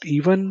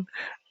even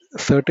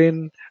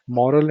certain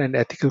moral and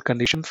ethical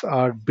conditions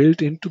are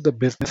built into the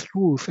business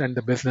rules and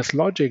the business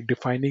logic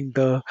defining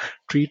the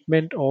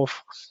treatment of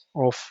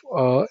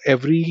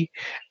every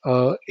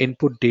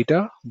input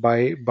data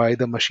by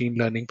the machine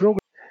learning program.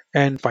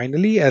 And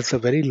finally, as a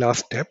very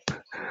last step,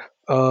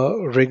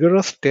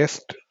 rigorous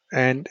test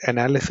and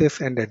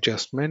analysis and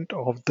adjustment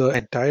of the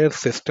entire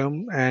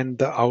system and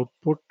the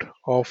output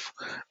of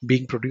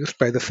being produced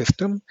by the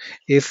system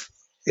is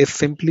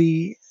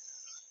simply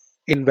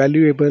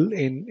invaluable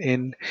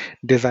in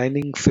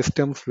designing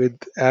systems with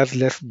as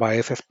less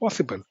bias as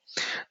possible.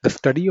 The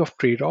study of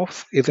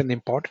trade-offs is an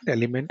important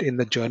element in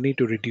the journey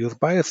to reduce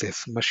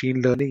biases.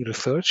 Machine learning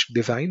research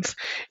designs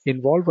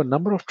involve a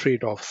number of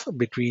trade-offs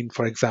between,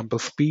 for example,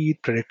 speed,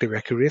 predictive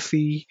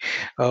accuracy,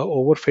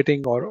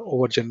 overfitting or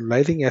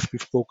overgeneralizing, as we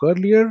spoke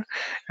earlier,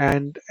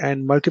 and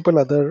multiple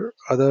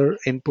other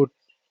input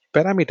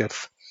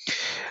parameters.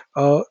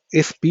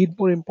 Is speed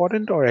more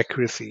important or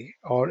accuracy?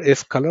 Or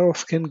is color of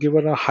skin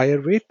given a higher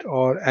weight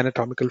or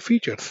anatomical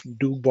features?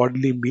 Do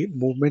bodily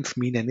movements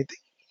mean anything?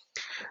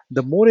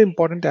 The more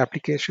important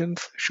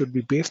applications should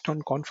be based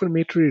on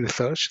confirmatory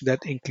research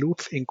that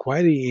includes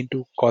inquiry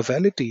into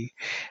causality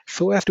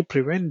so as to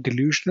prevent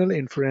delusional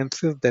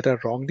inferences that are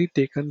wrongly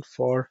taken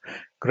for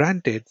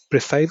granted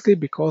precisely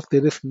because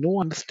there is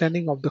no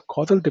understanding of the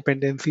causal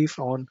dependencies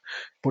on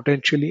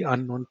potentially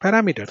unknown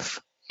parameters.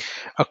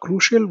 A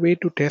crucial way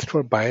to test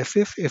for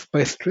biases is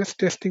by stress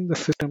testing the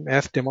system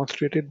as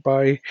demonstrated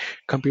by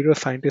computer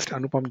scientist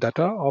Anupam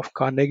Datta of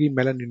Carnegie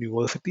Mellon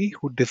University,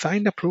 who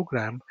designed a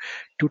program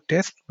to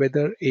test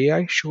whether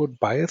AI showed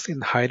bias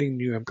in hiring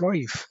new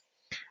employees.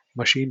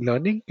 Machine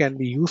learning can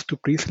be used to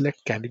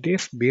pre-select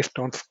candidates based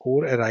on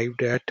score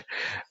arrived at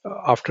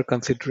after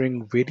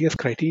considering various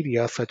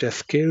criteria such as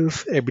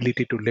skills,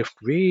 ability to lift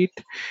weight,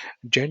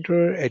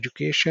 gender,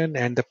 education,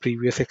 and the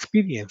previous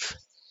experience.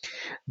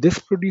 This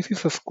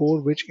produces a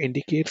score which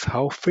indicates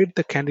how fit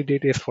the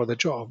candidate is for the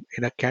job.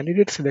 In a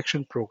candidate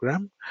selection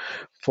program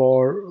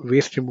for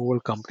waste removal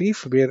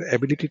companies, where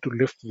ability to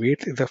lift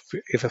weights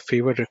is a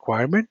favored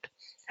requirement,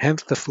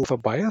 hence the source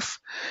of bias,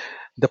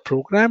 the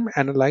program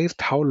analyzed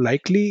how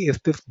likely is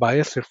this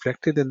bias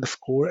reflected in the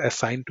score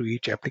assigned to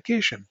each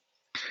application.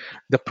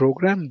 The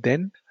program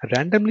then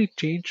randomly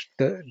changed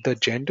the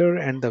gender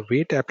and the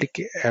weight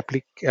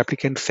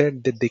applicants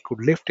said that they could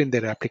lift in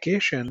their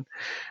application,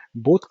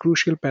 both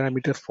crucial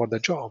parameters for the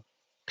job.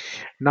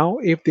 Now,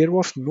 if there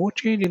was no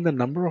change in the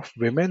number of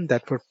women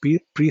that were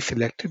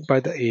pre-selected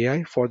by the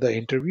AI for the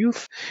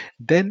interviews,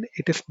 then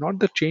it is not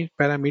the change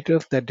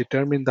parameters that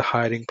determine the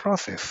hiring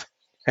process.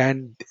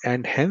 And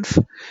hence,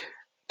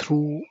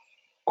 through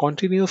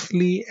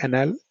continuously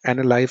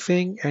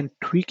analyzing and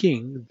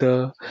tweaking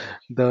the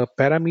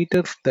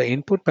parameters, the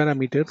input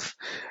parameters,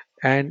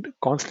 and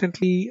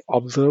constantly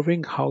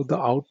observing how the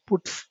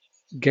outputs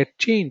get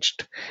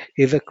changed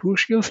is a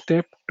crucial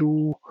step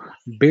to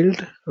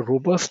build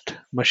robust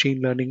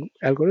machine learning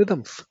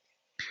algorithms.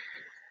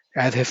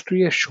 As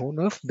history has shown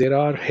us, there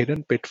are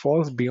hidden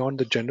pitfalls beyond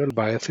the general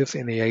biases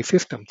in AI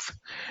systems.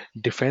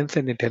 Defense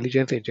and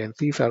intelligence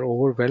agencies are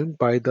overwhelmed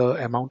by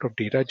the amount of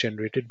data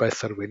generated by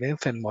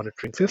surveillance and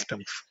monitoring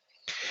systems.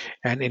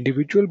 An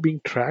individual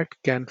being tracked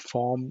can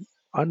form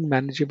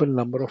unmanageable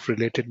number of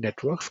related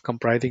networks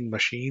comprising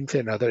machines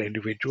and other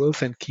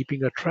individuals, and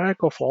keeping a track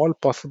of all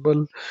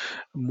possible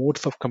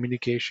modes of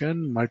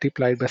communication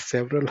multiplied by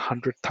several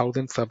hundred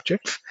thousand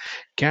subjects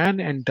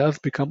can and does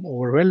become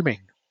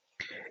overwhelming.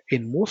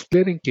 In most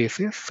glaring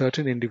cases,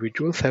 certain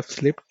individuals have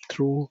slipped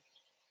through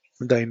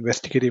the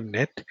investigative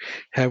net,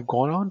 have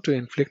gone on to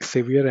inflict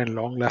severe and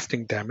long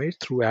lasting damage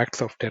through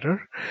acts of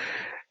terror,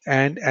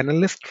 And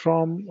analysts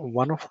from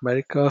one of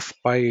America's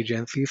spy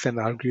agencies and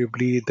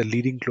arguably the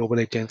leading global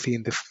agency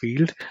in this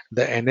field,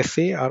 the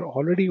NSA, are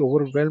already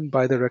overwhelmed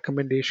by the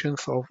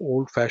recommendations of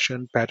old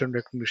fashioned pattern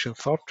recognition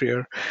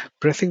software,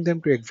 pressing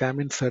them to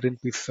examine certain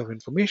pieces of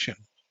information.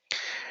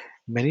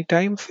 Many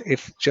times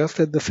it's just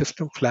that the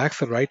system flags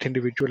the right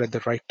individual at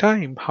the right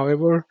time.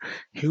 However,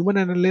 human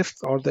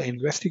analysts or the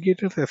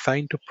investigators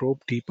assigned to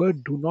probe deeper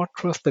do not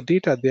trust the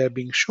data they are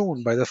being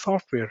shown by the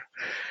software.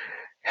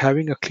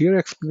 Having a clear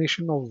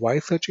explanation of why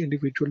such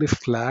individual is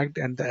flagged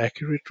and the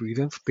accurate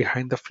reasons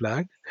behind the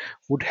flag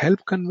would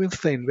help convince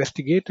the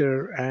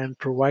investigator and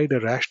provide a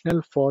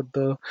rationale for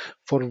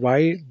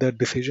why the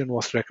decision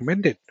was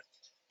recommended.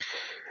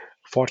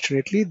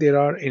 Fortunately, there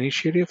are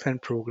initiatives and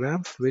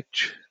programs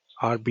which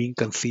are being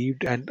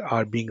conceived and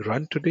are being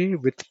run today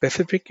with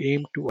specific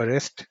aim to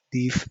arrest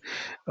these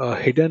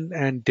hidden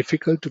and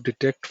difficult to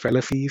detect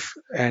fallacies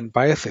and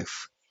biases.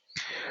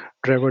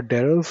 Trevor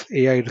Darrell's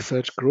AI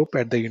research group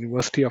at the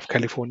University of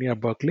California,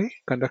 Berkeley,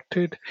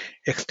 conducted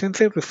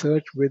extensive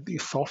research with the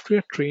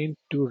software trained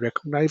to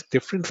recognize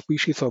different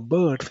species of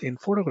birds in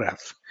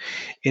photographs.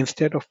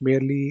 Instead of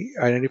merely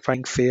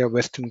identifying, say, a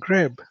western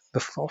grebe, the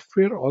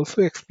software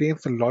also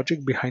explains the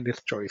logic behind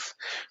its choice.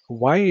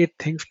 Why it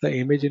thinks the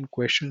image in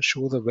question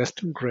shows a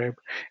western grebe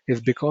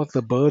is because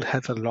the bird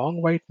has a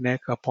long white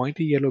neck, a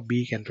pointy yellow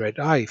beak, and red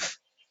eyes.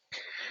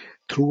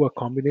 Through a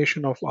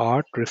combination of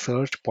art,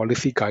 research,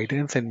 policy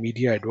guidance, and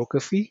media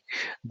advocacy,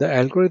 the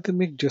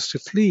Algorithmic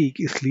Justice League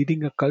is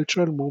leading a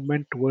cultural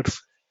movement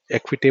towards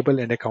equitable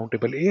and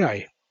accountable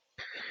AI.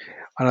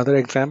 Another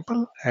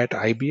example, at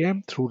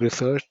IBM, through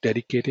research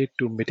dedicated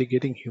to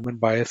mitigating human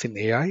bias in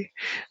AI,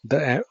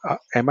 the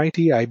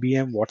MIT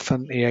IBM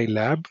Watson AI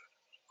Lab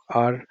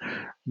are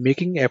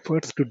making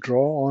efforts to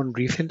draw on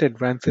recent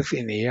advances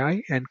in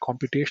AI and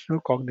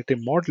computational cognitive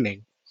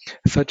modeling,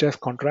 such as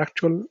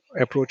contractual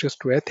approaches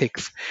to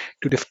ethics,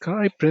 to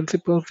describe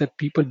principles that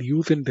people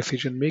use in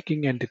decision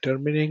making and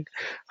determining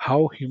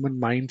how human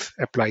minds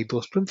apply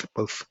those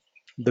principles.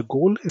 The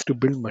goal is to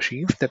build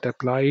machines that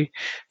apply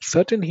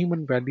certain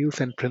human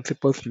values and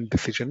principles in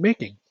decision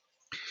making.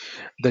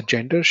 The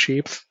Gender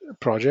Shapes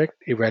project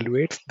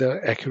evaluates the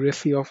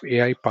accuracy of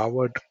AI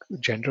powered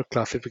gender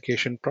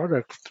classification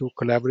products through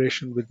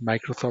collaboration with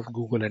Microsoft,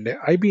 Google, and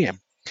IBM.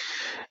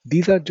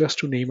 These are just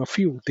to name a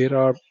few. There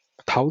are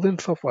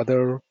thousands of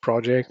other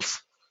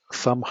projects,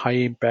 some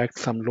high impact,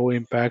 some low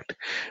impact,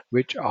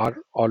 which are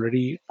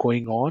already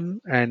going on,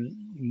 and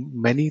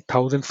many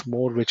thousands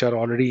more which are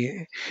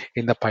already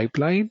in the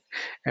pipeline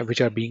and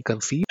which are being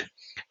conceived,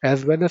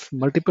 as well as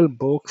multiple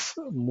books,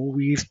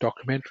 movies,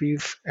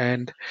 documentaries,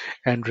 and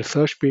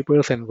research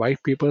papers and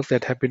white papers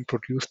that have been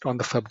produced on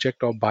the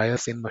subject of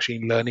bias in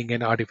machine learning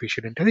and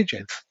artificial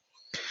intelligence.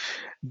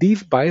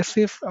 These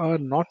biases are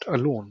not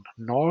alone,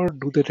 nor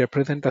do they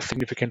represent a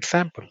significant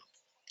sample.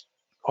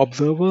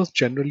 Observers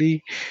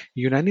generally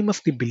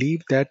unanimously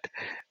believe that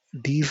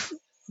these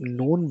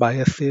known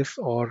biases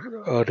or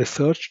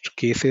researched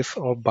cases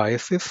of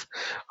biases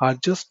are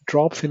just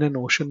drops in an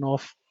ocean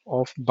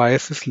of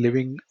biases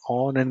living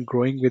on and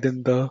growing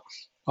within the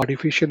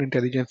artificial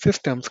intelligence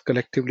systems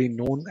collectively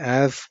known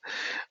as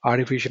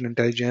artificial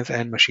intelligence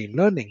and machine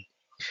learning.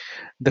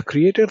 The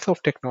creators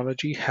of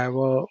technology have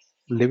a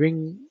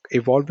living,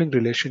 evolving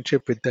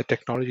relationship with the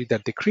technology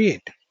that they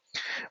create.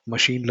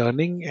 Machine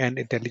learning and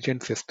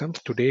intelligent systems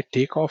today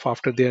take off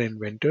after their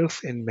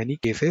inventors in many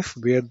cases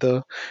where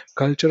the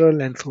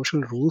cultural and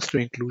social rules to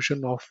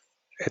inclusion of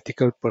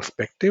ethical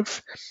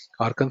perspectives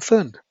are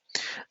concerned.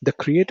 The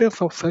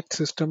creators of such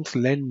systems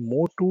lend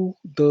more to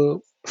the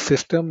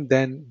system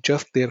than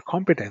just their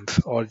competence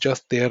or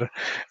just their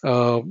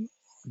uh,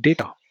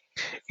 data.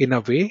 In a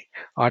way,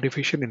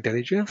 artificial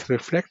intelligence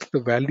reflects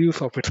the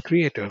values of its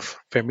creators.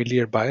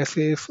 Familiar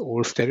biases,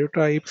 old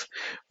stereotypes,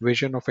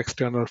 vision of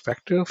external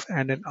factors,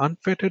 and an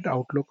unfettered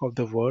outlook of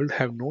the world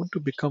have known to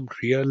become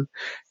real,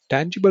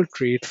 tangible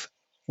traits,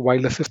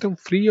 while a system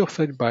free of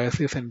such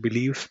biases and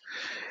beliefs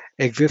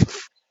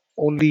exists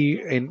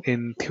only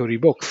in theory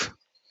books.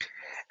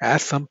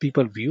 As some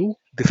people view,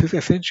 this is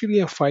essentially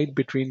a fight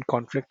between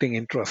conflicting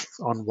interests.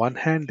 On one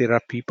hand, there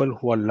are people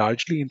who are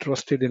largely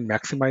interested in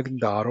maximizing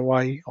the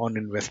ROI on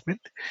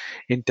investment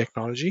in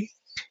technology,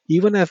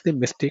 even as they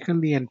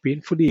mistakenly and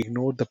painfully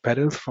ignore the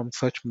perils from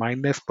such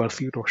mindless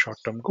pursuit of short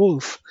term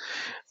goals.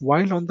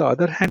 While on the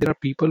other hand, there are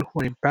people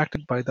who are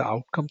impacted by the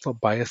outcomes of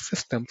biased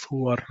systems,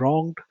 who are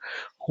wronged,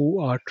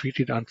 who are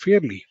treated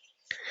unfairly.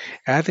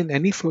 As in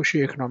any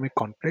socio-economic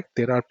conflict,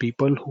 there are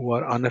people who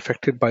are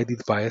unaffected by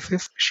these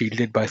biases,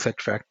 shielded by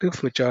such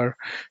factors, which are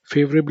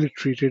favorably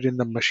treated in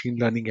the machine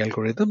learning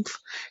algorithms,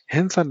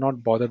 hence are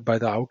not bothered by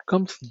the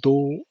outcomes,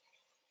 though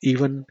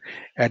even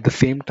at the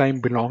same time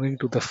belonging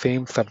to the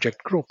same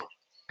subject group.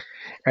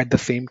 At the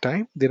same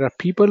time, there are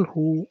people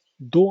who,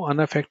 though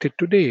unaffected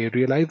today,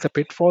 realize the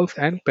pitfalls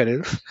and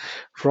perils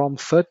from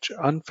such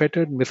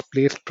unfettered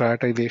misplaced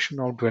prioritization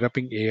of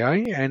developing AI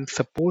and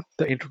support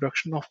the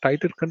introduction of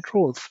tighter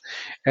controls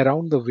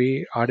around the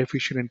way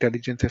artificial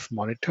intelligence is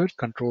monitored,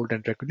 controlled,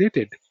 and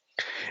regulated.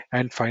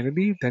 And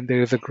finally, then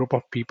there is a group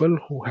of people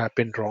who have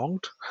been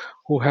wronged,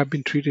 who have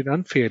been treated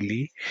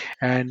unfairly,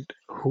 and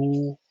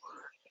who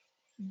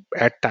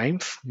at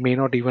times may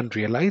not even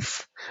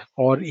realize,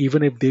 or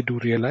even if they do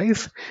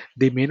realize,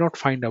 they may not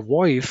find a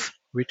voice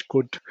which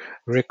could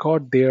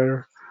record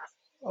their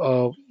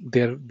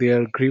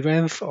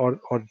grievance or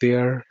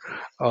their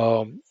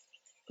um,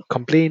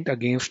 complaint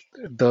against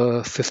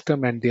the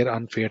system and their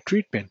unfair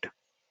treatment.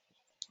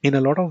 In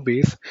a lot of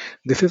ways,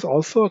 this is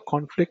also a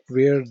conflict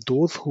where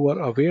those who are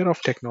aware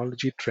of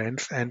technology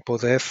trends and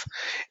possess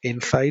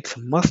insights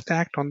must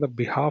act on the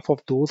behalf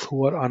of those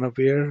who are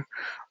unaware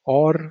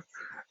or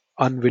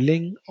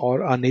unwilling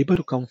or unable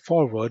to come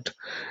forward,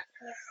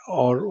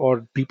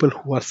 or people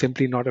who are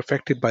simply not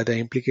affected by the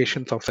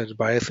implications of such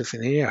biases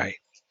in AI.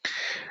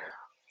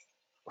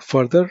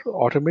 Further,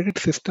 automated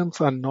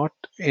systems are not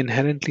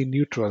inherently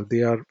neutral.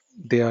 They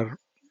are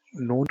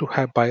known to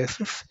have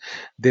biases.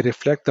 They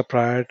reflect the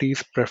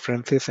priorities,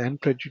 preferences,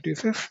 and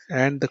prejudices,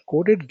 and the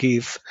coded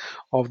gaze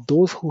of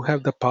those who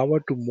have the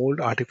power to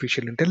mold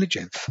artificial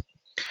intelligence.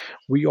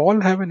 We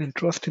all have an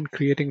interest in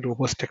creating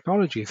robust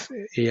technologies,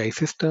 AI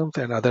systems,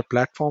 and other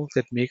platforms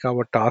that make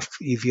our tasks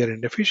easier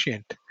and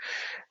efficient.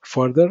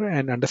 Further,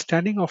 an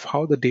understanding of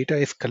how the data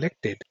is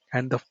collected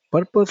and the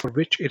purpose for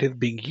which it is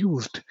being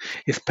used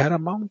is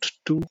paramount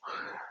to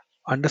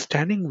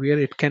understanding where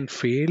it can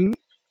fail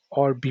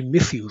or be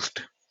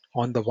misused.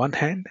 On the one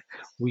hand,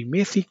 we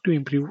may seek to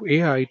improve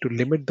AI to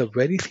limit the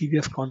very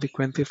serious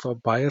consequences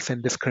of bias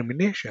and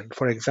discrimination.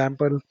 For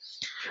example,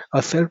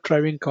 a self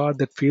driving car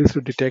that fails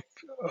to detect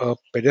a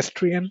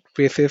pedestrian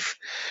faces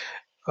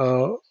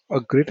a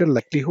greater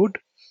likelihood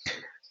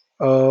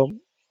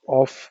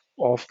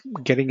of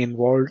getting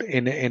involved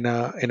in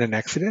an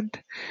accident,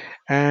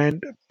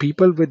 and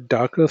people with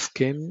darker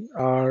skin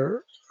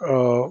are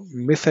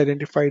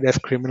misidentified as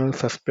criminal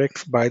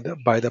suspects by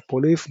the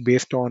police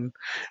based on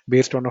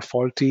a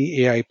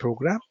faulty AI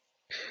program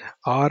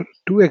are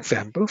two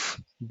examples,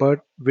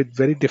 but with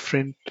very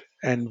different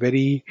and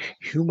very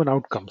human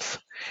outcomes.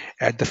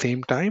 At the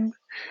same time,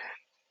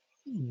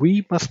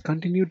 we must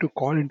continue to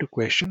call into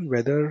question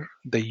whether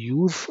the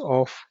use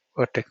of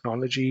a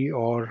technology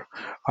or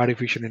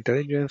artificial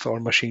intelligence or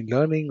machine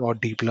learning or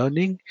deep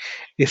learning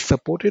is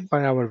supported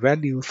by our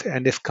values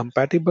and is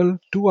compatible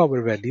to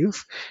our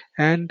values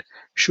and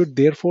should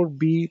therefore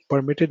be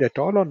permitted at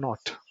all or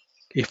not.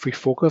 If we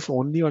focus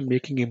only on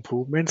making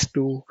improvements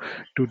to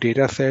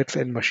data sets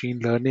and machine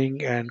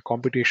learning and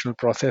computational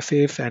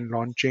processes and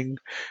launching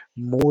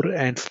more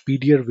and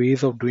speedier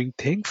ways of doing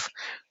things,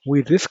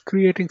 we risk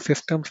creating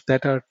systems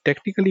that are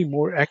technically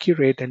more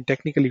accurate and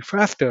technically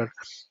faster,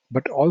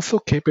 but also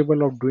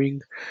capable of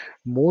doing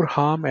more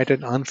harm at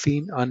an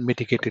unseen,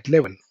 unmitigated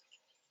level.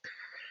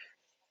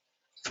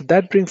 So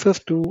that brings us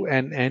to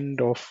an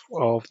end of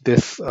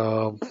this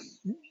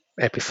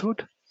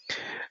episode.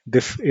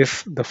 This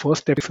is the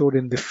first episode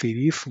in this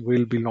series.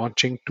 We'll be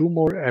launching two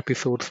more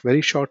episodes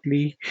very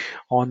shortly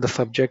on the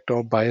subject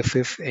of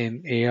biases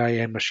in AI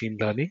and machine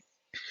learning.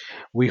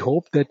 We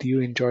hope that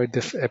you enjoyed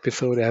this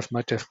episode as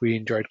much as we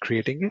enjoyed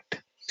creating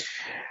it.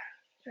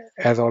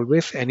 As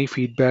always, any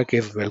feedback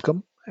is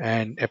welcome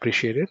and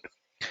appreciated.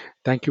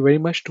 Thank you very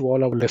much to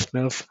all our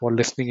listeners for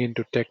listening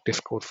into Tech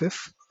Discourses.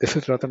 This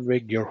is Ratan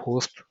Veg, your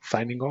host,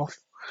 signing off.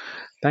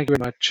 Thank you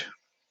very much.